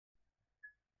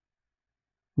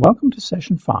Welcome to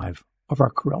Session 5 of our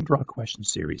CorelDRAW question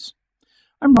series.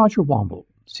 I'm Roger Womble,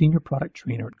 Senior Product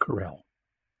Trainer at Corel.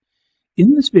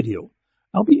 In this video,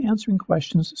 I'll be answering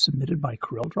questions submitted by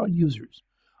CorelDRAW users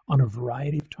on a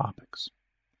variety of topics.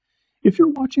 If you're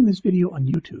watching this video on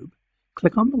YouTube,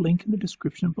 click on the link in the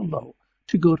description below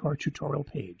to go to our tutorial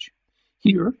page.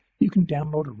 Here, you can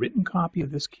download a written copy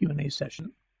of this Q&A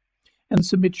session and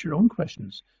submit your own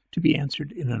questions to be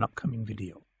answered in an upcoming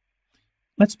video.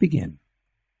 Let's begin.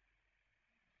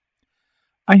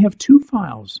 I have two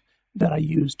files that I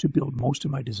use to build most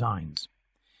of my designs.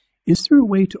 Is there a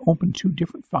way to open two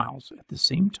different files at the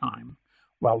same time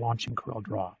while launching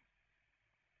CorelDRAW?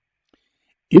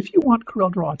 If you want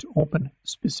CorelDRAW to open a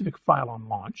specific file on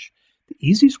launch, the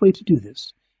easiest way to do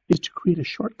this is to create a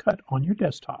shortcut on your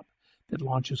desktop that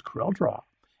launches CorelDRAW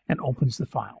and opens the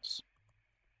files.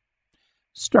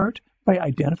 Start by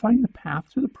identifying the path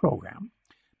to the program.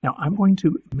 Now I'm going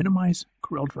to minimize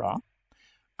CorelDRAW.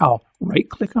 I'll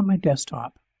right-click on my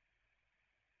desktop,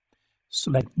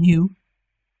 select New,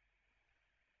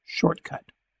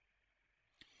 Shortcut.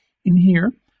 In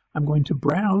here, I'm going to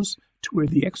browse to where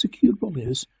the executable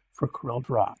is for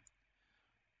CorelDRAW.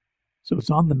 So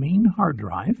it's on the main hard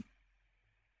drive.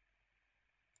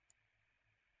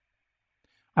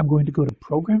 I'm going to go to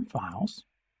Program Files,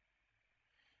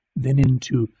 then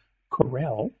into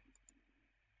Corel.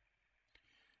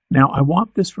 Now, I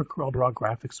want this for CorelDRAW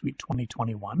Graphics Suite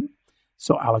 2021,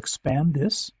 so I'll expand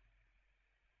this,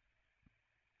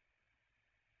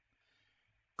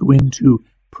 go into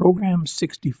Program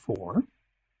 64,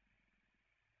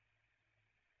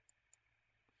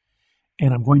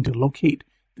 and I'm going to locate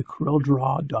the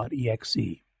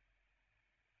CorelDRAW.exe.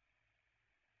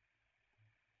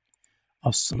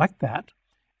 I'll select that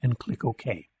and click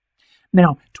OK.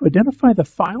 Now, to identify the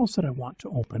files that I want to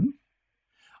open,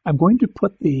 I'm going to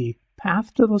put the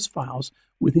path to those files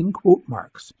within quote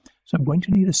marks. So I'm going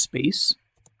to need a space,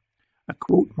 a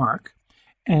quote mark,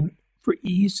 and for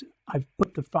ease, I've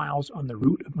put the files on the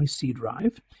root of my C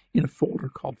drive in a folder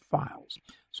called Files.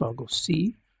 So I'll go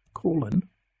C:// files,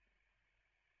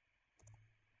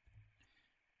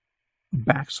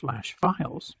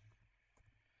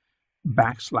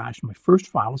 / my first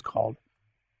file is called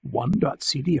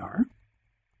 1.cdr,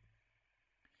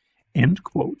 end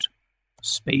quote,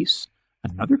 space,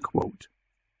 another quote,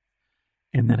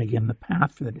 and then again the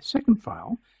path for the second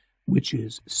file, which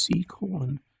is C://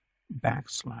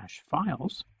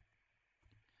 files,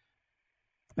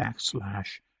 /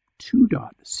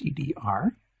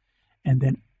 2.cdr, and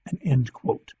then an end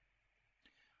quote.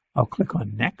 I'll click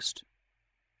on Next.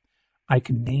 I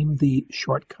can name the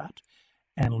shortcut,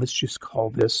 and let's just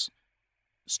call this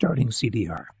Starting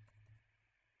CDR.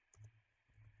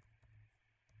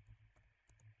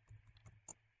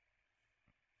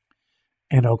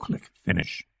 And I'll click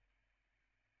Finish.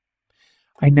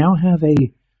 I now have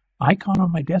an icon on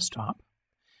my desktop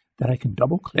that I can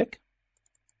double click.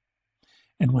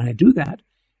 And when I do that,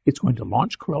 it's going to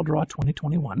launch CorelDRAW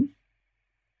 2021.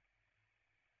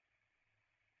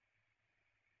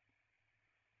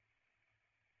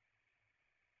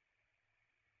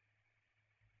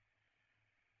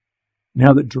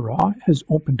 Now that Draw has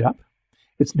opened up,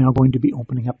 it's now going to be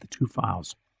opening up the two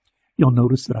files. You'll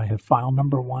notice that I have file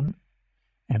number 1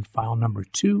 and file number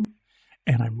 2,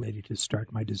 and I'm ready to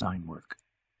start my design work.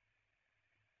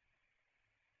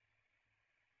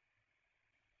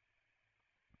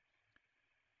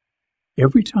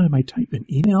 Every time I type an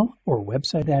email or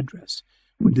website address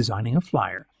when designing a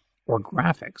flyer or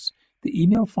graphics, the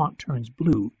email font turns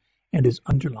blue and is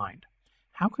underlined.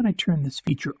 How can I turn this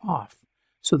feature off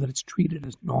so that it's treated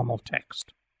as normal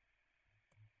text?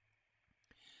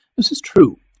 This is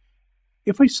true.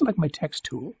 If I select my text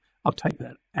tool, I'll type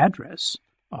that address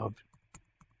of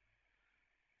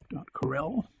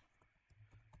 .corel.com.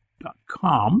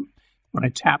 When I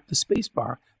tap the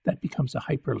spacebar, that becomes a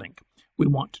hyperlink. We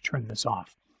want to turn this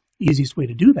off. Easiest way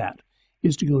to do that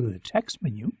is to go to the text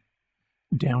menu,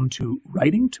 down to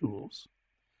Writing Tools,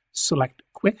 select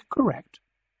Quick Correct,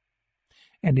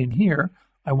 and in here,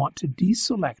 I want to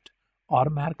deselect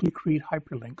Automatically Create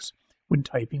Hyperlinks when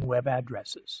typing web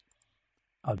addresses.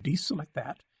 I'll deselect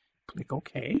that, click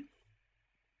OK.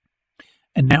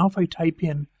 And now if I type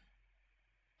in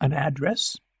an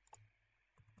address,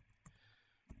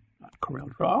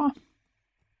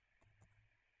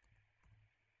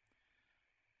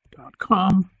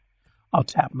 CorelDRAW.com, I'll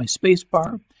tap my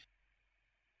spacebar,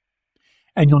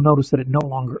 and you'll notice that it no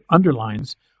longer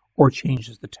underlines or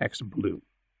changes the text blue.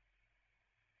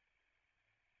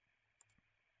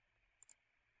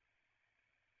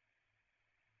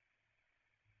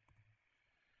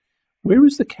 Where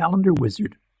is the calendar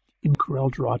wizard in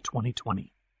CorelDRAW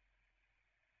 2020?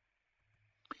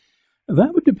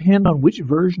 That would depend on which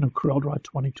version of CorelDRAW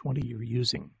 2020 you're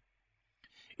using.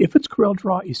 If it's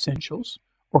CorelDRAW Essentials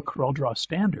or CorelDRAW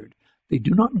Standard, they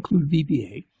do not include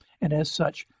VBA, and as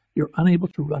such, you're unable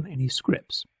to run any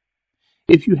scripts.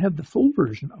 If you have the full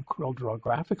version of CorelDRAW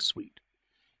Graphics Suite,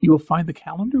 you will find the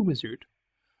calendar wizard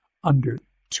under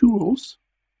Tools,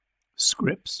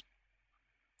 Scripts,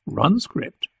 Run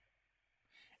Script,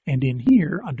 and in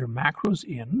here, under Macros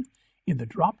in the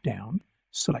drop-down,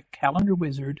 select Calendar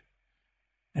Wizard,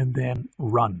 and then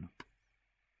Run.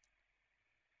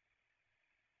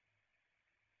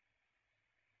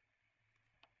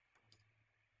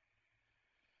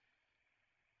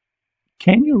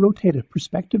 Can you rotate a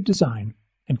perspective design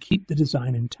and keep the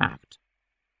design intact?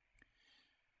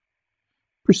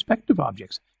 Perspective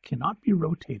objects cannot be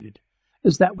rotated,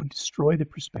 as that would destroy the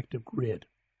perspective grid.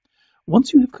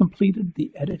 Once you have completed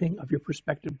the editing of your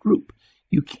perspective group,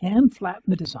 you can flatten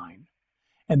the design,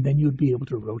 and then you would be able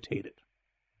to rotate it.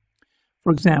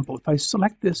 For example, if I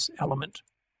select this element,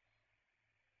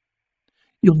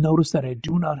 you'll notice that I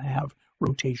do not have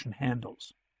rotation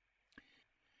handles.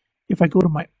 If I go to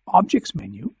my Objects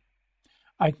menu,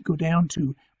 I can go down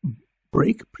to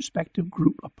Break Perspective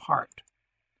Group Apart.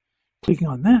 Clicking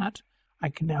on that, I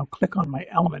can now click on my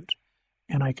element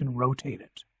and I can rotate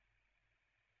it.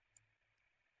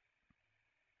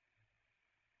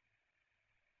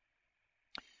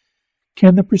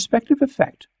 Can the perspective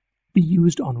effect be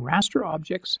used on raster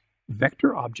objects,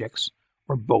 vector objects,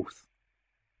 or both?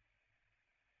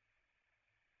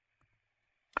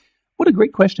 What a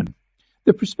great question.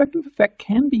 The perspective effect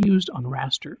can be used on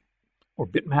raster or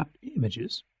bitmap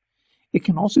images. It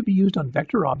can also be used on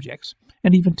vector objects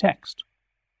and even text.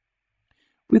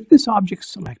 With this object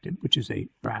selected, which is a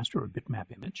raster or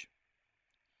bitmap image,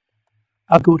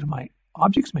 I'll go to my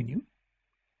Objects menu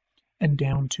and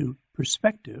down to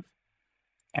Perspective,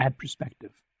 Add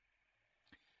Perspective.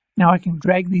 Now I can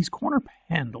drag these corner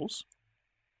handles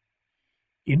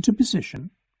into position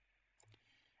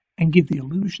and give the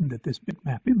illusion that this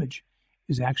bitmap image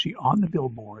is actually on the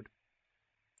billboard.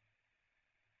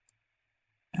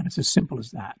 And it's as simple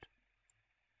as that.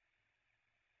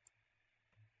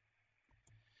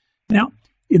 Now,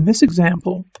 in this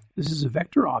example, this is a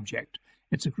vector object.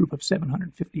 It's a group of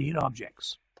 758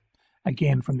 objects.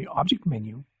 Again, from the Object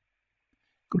menu,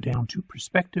 go down to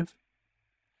Perspective,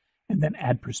 and then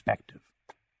Add Perspective.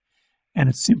 And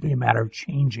it's simply a matter of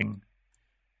changing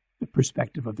the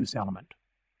perspective of this element.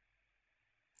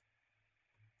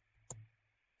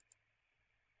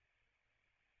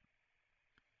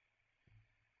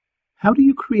 How do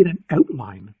you create an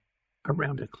outline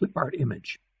around a clipart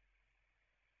image?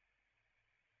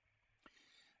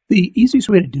 The easiest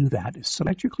way to do that is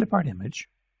select your clipart image,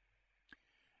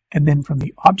 and then from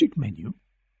the Object menu,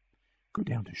 go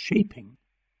down to Shaping,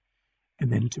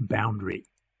 and then to Boundary.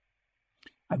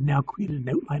 I've now created an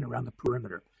outline around the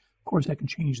perimeter. Of course, I can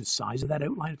change the size of that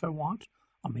outline if I want.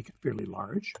 I'll make it fairly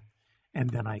large, and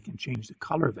then I can change the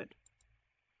color of it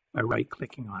by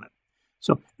right-clicking on it.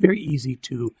 So very easy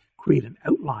to create an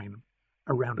outline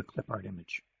around a clipart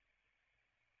image.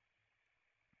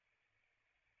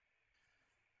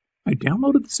 I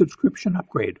downloaded the subscription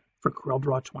upgrade for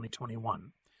CorelDRAW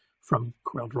 2021 from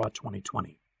CorelDRAW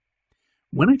 2020.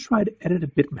 When I try to edit a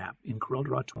bitmap in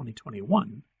CorelDRAW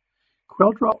 2021,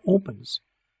 CorelDRAW opens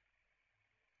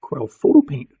Corel Photo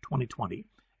Paint 2020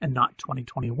 and not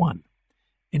 2021.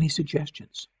 Any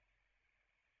suggestions?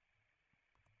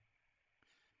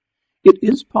 It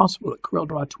is possible that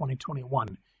CorelDRAW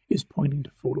 2021 is pointing to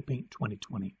Photo Paint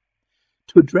 2020.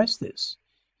 To address this,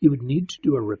 you would need to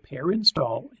do a repair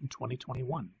install in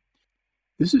 2021.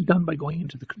 This is done by going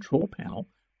into the Control Panel,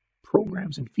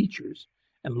 Programs and Features,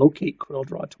 and locate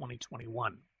CorelDRAW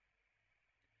 2021.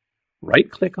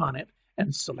 Right-click on it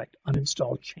and select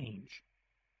Uninstall Change,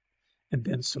 and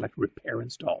then select Repair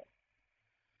Install.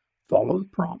 Follow the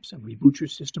prompts and reboot your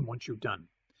system once you're done.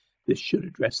 This should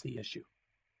address the issue.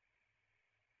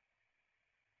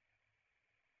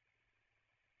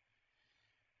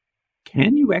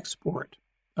 Can you export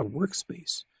a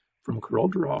workspace from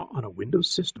CorelDRAW on a Windows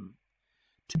system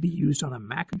to be used on a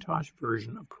Macintosh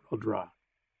version of CorelDRAW?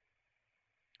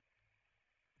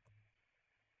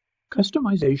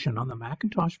 Customization on the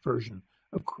Macintosh version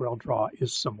of CorelDRAW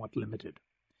is somewhat limited.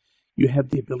 You have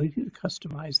the ability to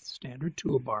customize the standard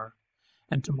toolbar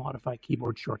and to modify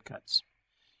keyboard shortcuts.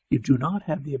 You do not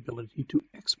have the ability to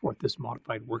export this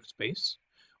modified workspace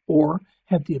or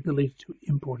have the ability to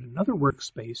import another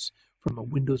workspace from a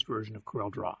Windows version of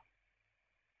CorelDRAW.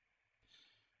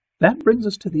 That brings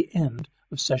us to the end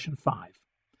of Session 5.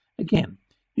 Again,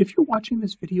 If you're watching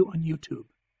this video on YouTube,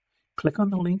 click on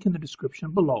the link in the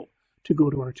description below to go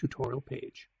to our tutorial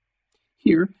page.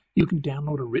 Here, you can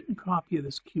download a written copy of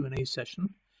this Q&A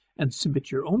session and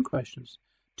submit your own questions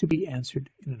to be answered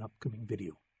in an upcoming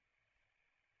video.